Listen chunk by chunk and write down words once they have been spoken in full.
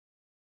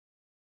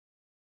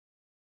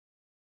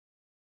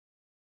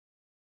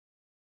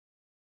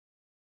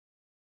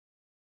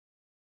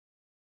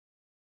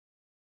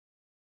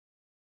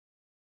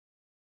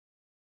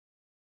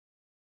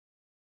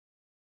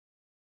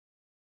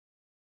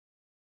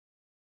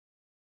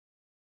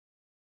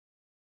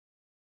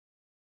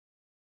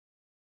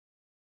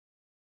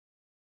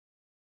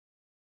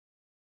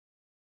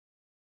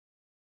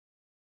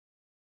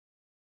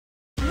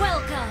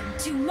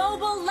to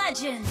Mobile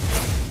Legends!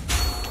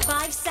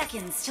 5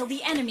 seconds till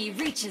the enemy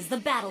reaches the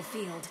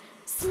battlefield.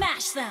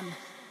 Smash them!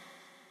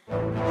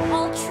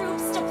 All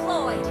troops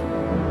deployed!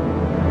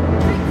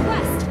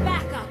 Request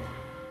backup!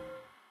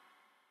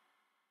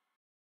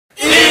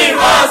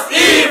 Evas!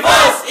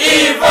 Evas!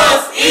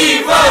 Evas!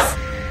 Evas!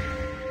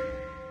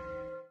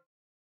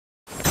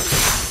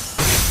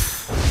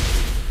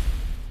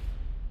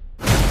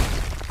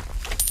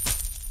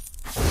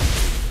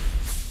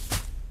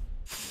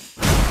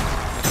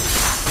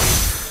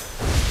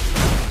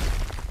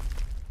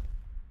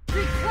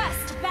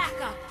 Request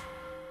backup!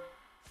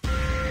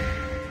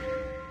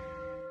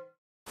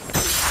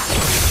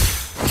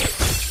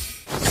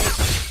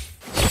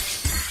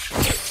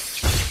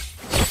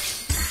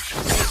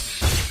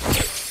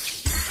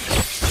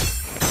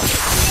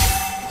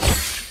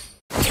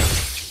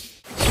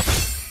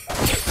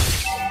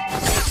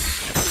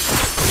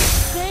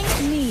 Thank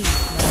me,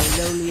 my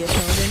lowly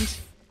opponent.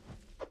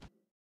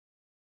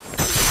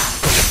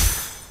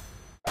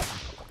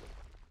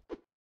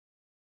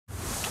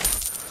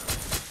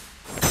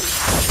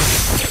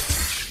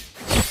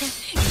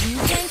 You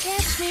can't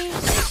catch me.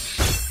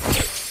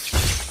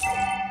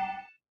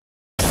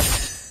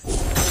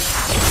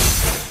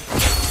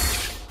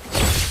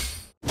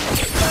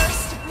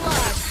 First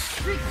blood!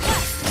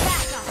 Request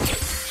backup!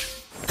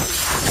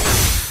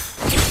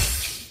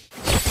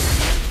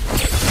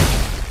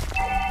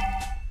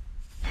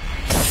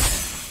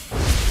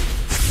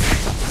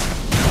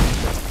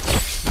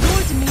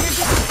 Your demeanor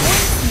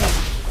disappoints me.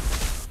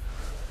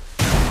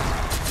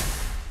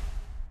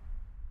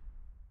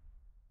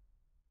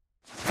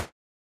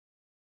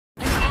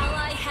 An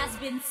ally has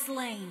been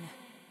slain.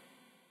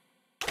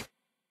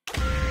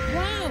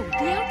 Wow,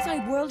 the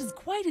outside world is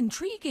quite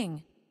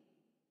intriguing.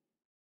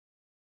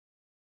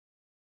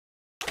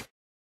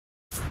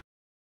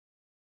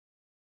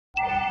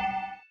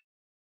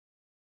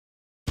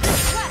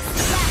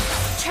 Request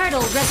backup!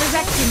 Turtle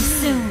resurrecting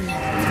soon.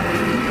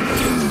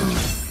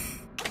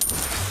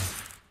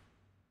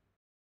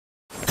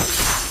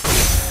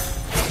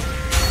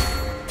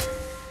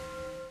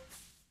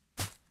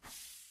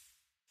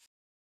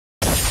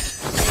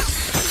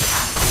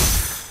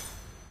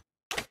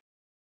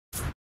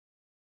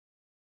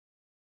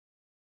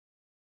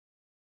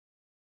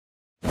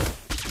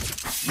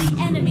 The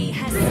enemy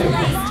has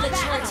slain the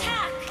turtle.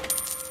 Attack!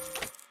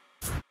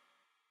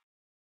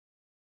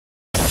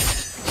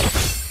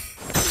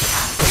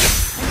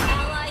 An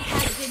ally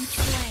has been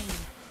slain.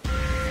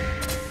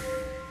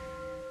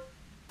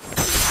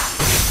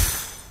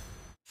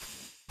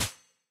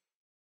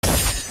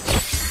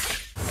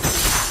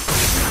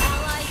 An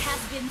ally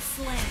has been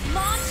slain.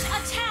 Launch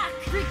attack!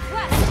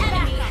 Request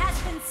enemy has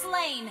been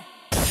slain.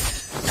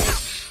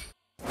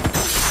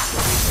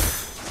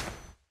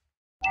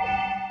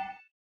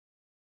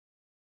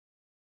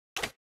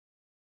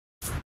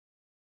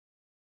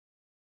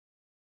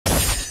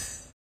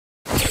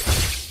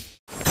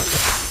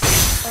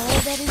 All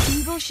that is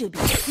evil should be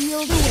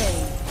sealed away.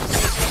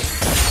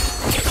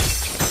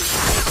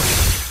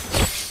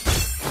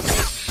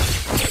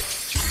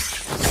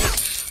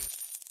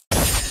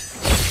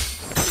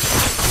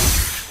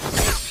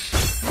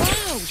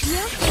 Wow, the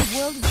outside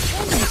world is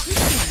quite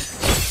intriguing.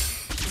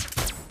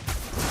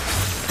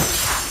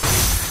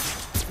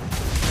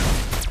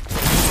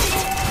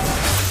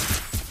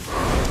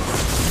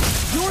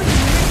 Your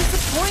demeanor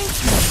disappoints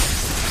me.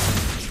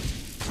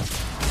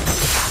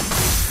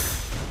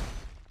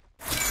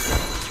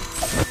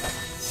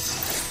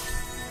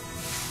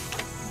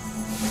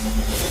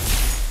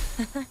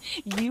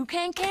 You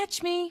can't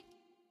catch me.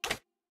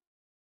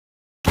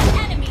 An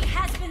enemy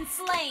has been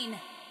slain.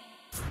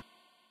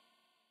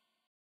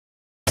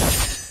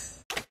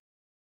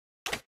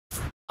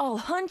 I'll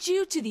hunt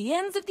you to the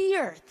ends of the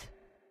earth.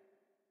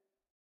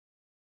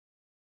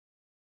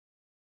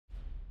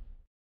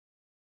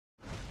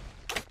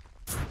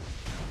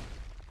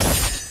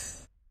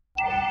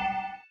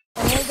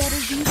 All that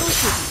is evil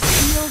should be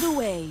sealed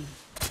away.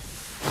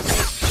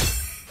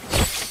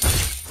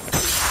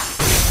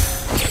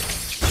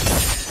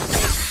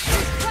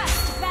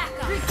 Request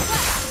backup!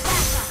 Request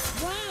backup!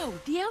 Wow,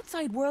 the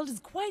outside world is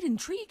quite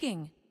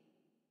intriguing.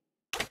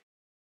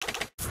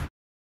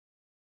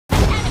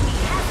 Enemy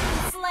has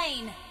been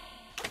slain.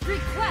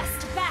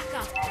 Request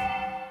backup!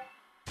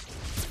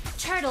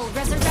 Turtle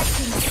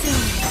resurrecting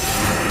soon.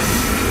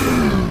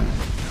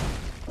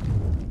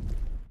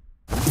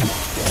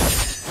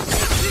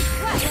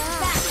 Request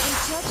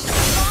backup!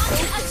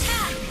 Launch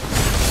attack!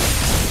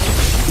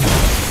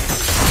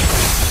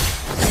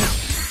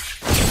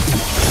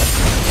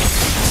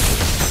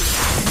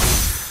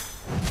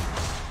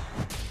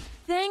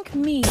 Thank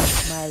me,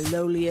 my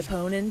lowly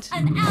opponent.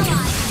 An ally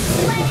has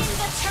slain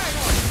the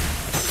turtle.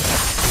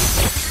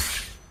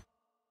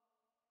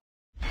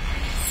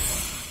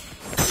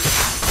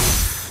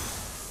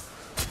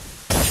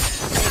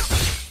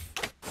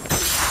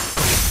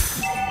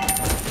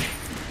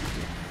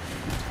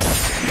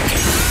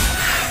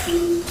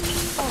 You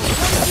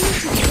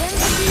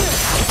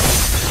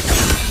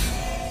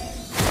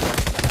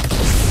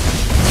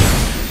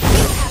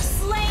have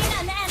slain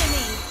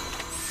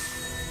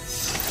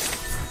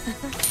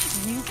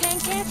You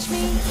can't catch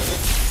me.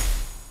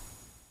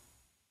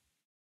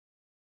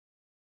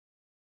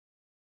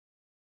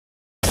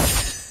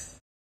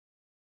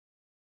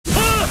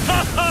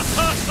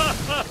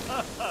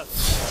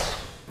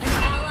 An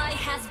ally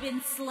has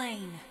been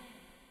slain.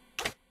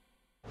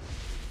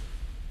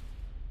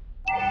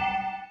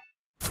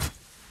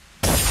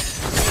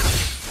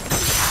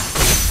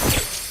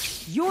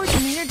 Your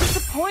demeanor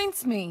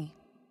disappoints me.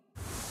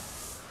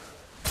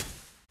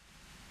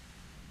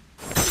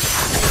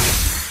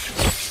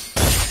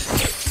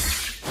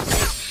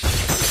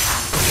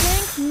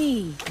 Thank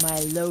me, my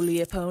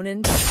lowly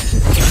opponent.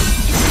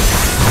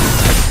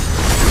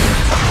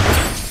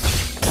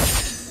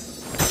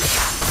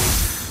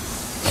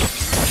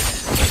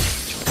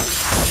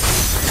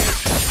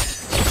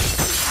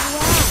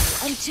 Wow,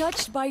 I'm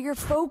touched by your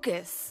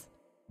focus.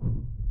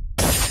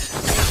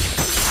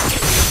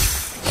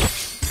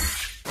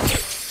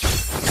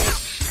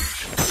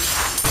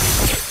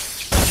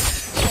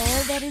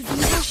 All that is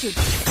evil should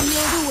be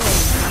sealed away.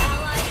 An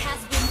ally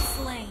has been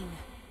slain.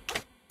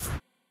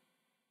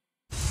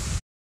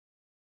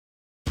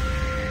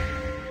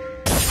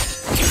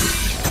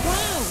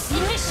 Wow!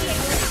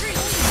 Initiate retreat.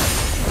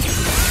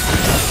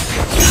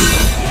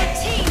 Your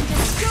team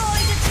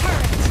destroyed a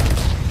turret.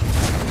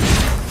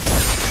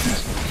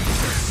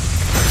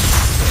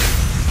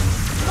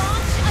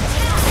 Launch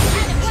attack.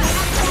 Enemy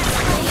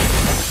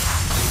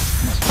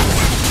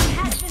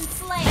has been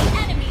slain.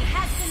 Enemy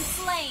has been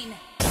slain.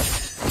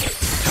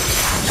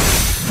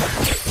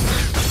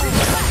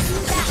 Request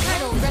that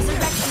turtle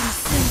resurrecting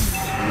soon.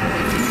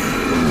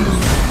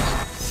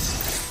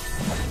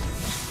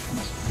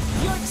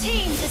 Your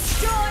team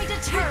destroyed a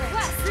turret.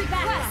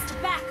 Request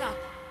backup.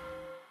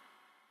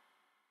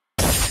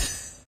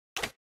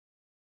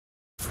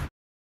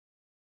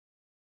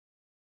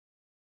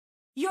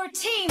 Your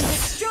team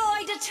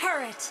destroyed a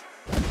turret.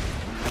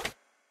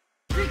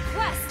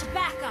 Request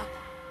backup.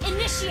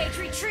 Initiate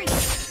retreat.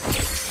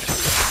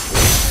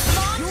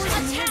 Launch Your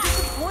demeanor attack.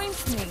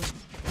 disappoints me.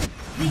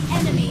 The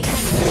enemy has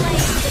slain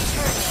the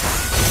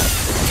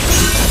turret.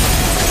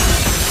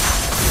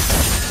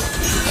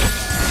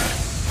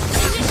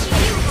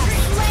 Initiate. You have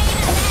slain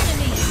an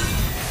enemy.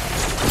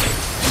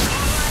 An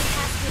ally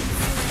has been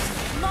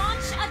slain.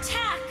 Launch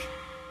attack.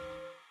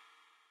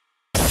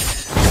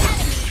 An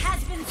enemy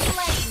has been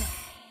slain.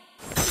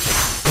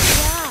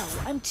 Wow,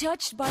 I'm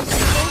touched by your An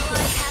ally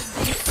focus. has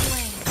been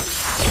slain.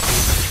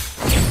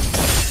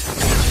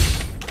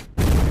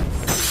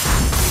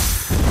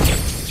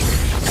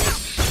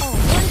 Oh,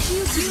 want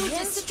you to You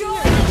disappear.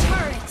 destroyed the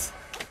turret.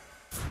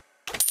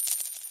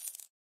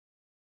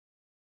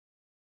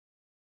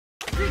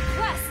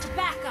 Request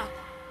backup.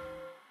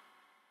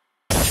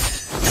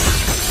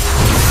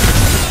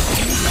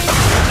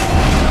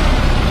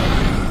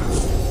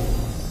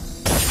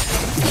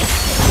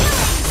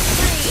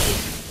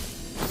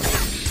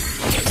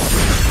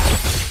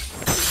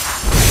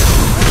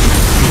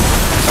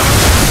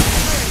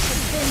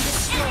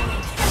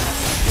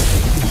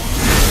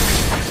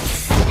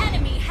 An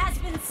enemy has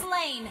been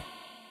slain.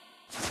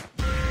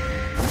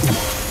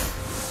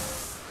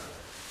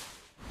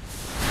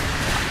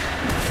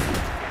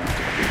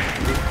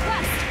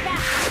 Request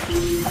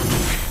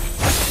backup.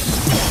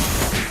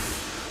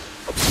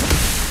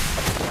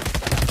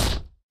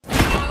 An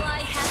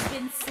ally has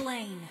been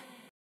slain.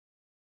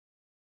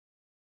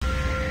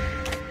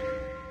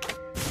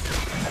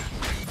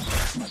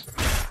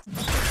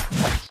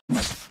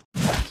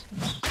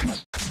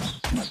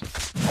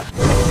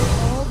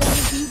 All that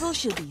is evil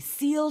should be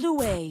sealed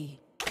away.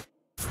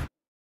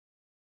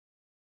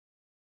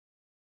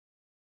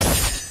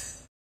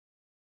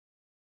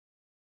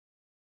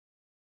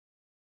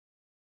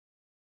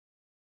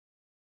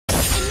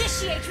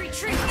 Initiate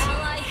retreat. An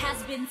ally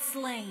has been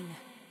slain.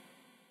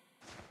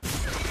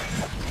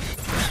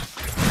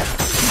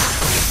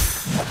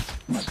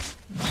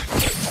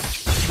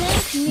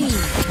 Thank me,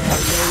 my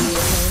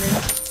lowly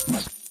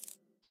opponent.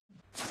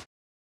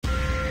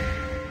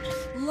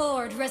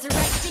 Lord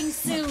resurrecting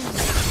soon.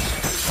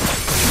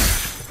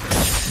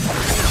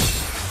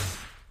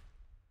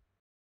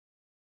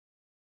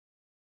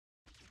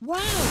 Wow,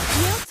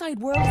 the outside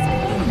world is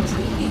quite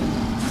intriguing.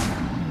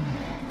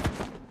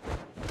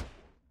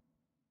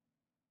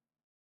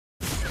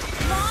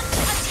 Launch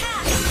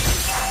attack.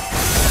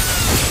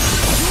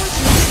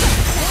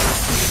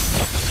 Your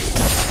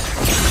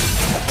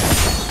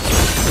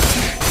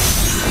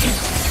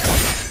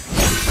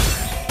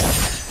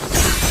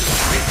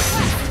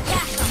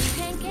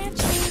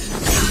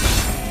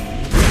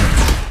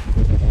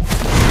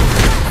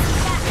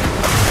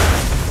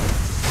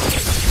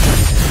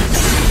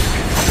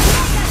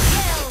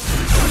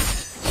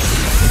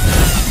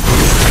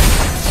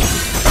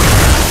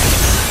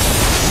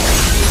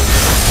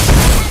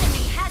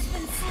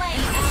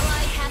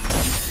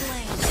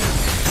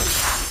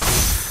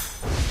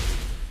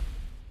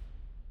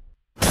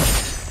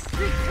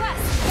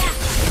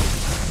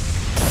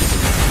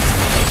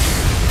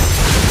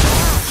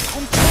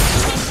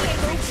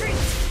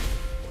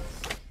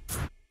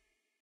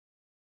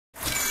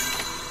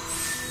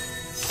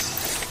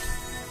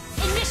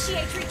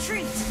Initiate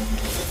retreat!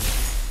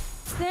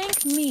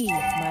 Thank me,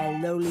 my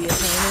lowly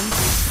opponent.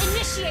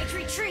 Initiate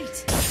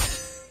retreat!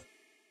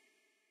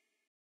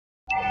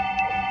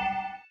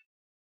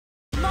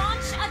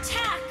 Launch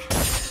attack!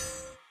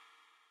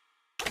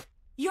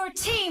 Your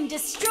team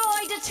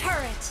destroyed a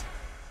turret!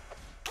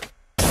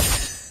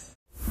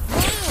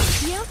 Wow,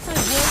 the outside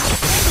world is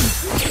quite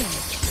intriguing.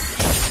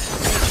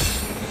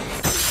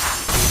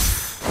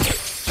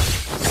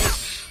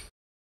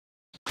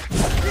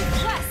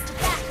 Request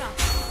backup!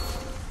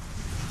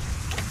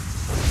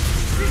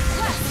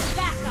 Request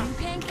backup! You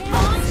can count.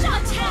 Launch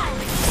attack!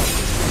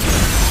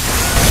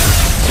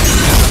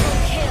 Double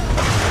kill!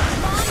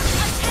 Launch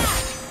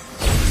attack!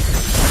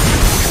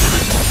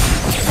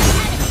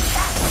 Enemy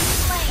has been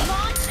slain!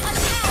 Launch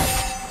attack!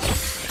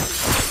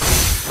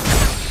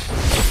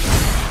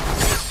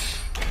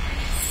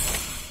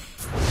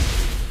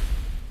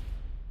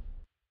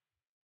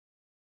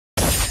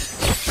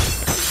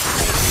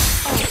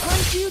 I'll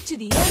hunt you to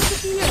the end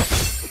of the earth.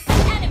 An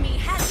enemy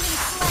has been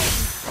slain!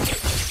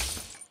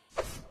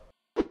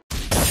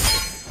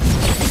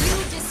 You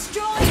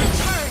destroyed a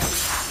turret!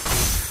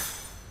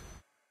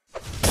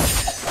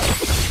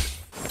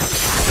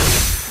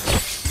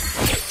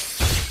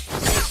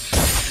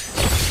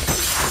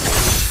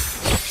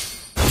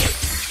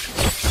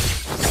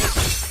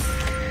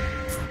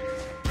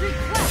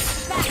 Request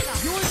backup!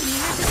 Your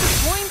demeanor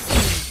disappoints me.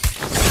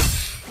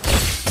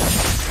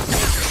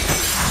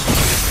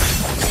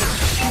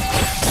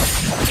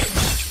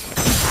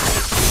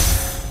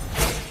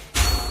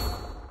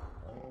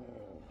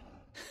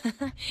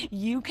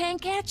 You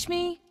can't catch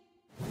me.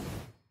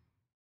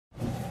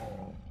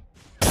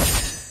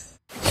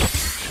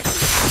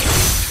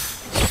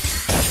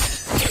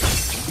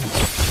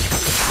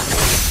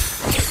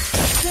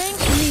 Thank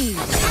me.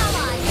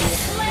 Ally has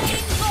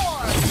slain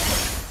Lord!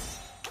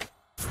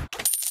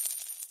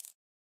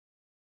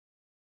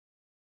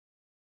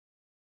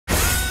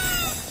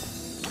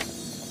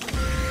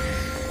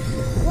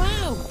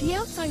 Wow, the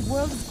outside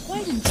world is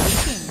quite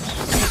intriguing.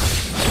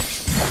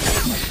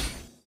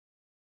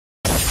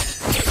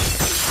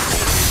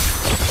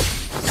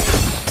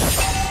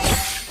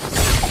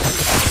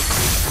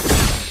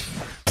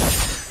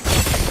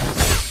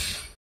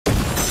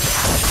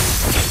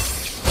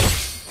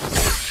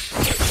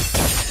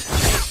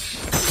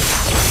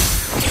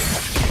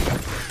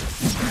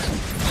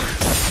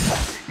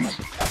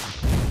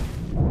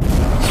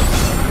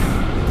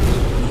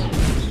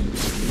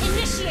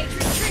 Initiate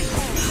retreat!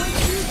 Hunt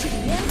you to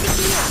the end of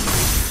the earth.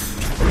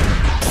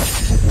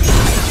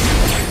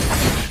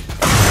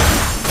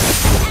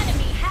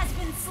 Enemy has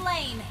been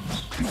slain!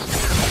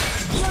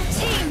 Your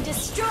team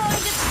destroyed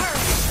a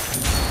turret!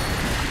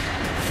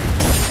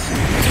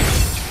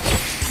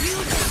 You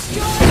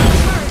destroyed a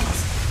turret!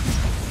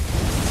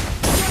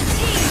 Your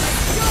team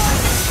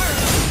destroyed a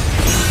turret!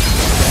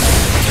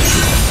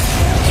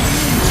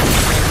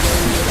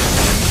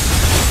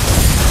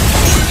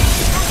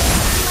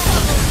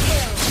 Double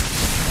kill!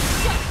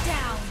 Shut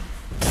down!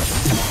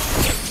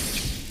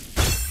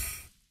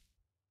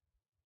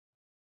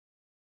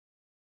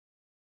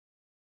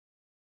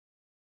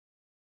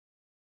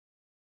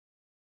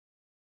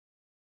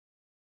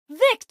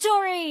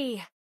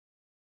 Victory!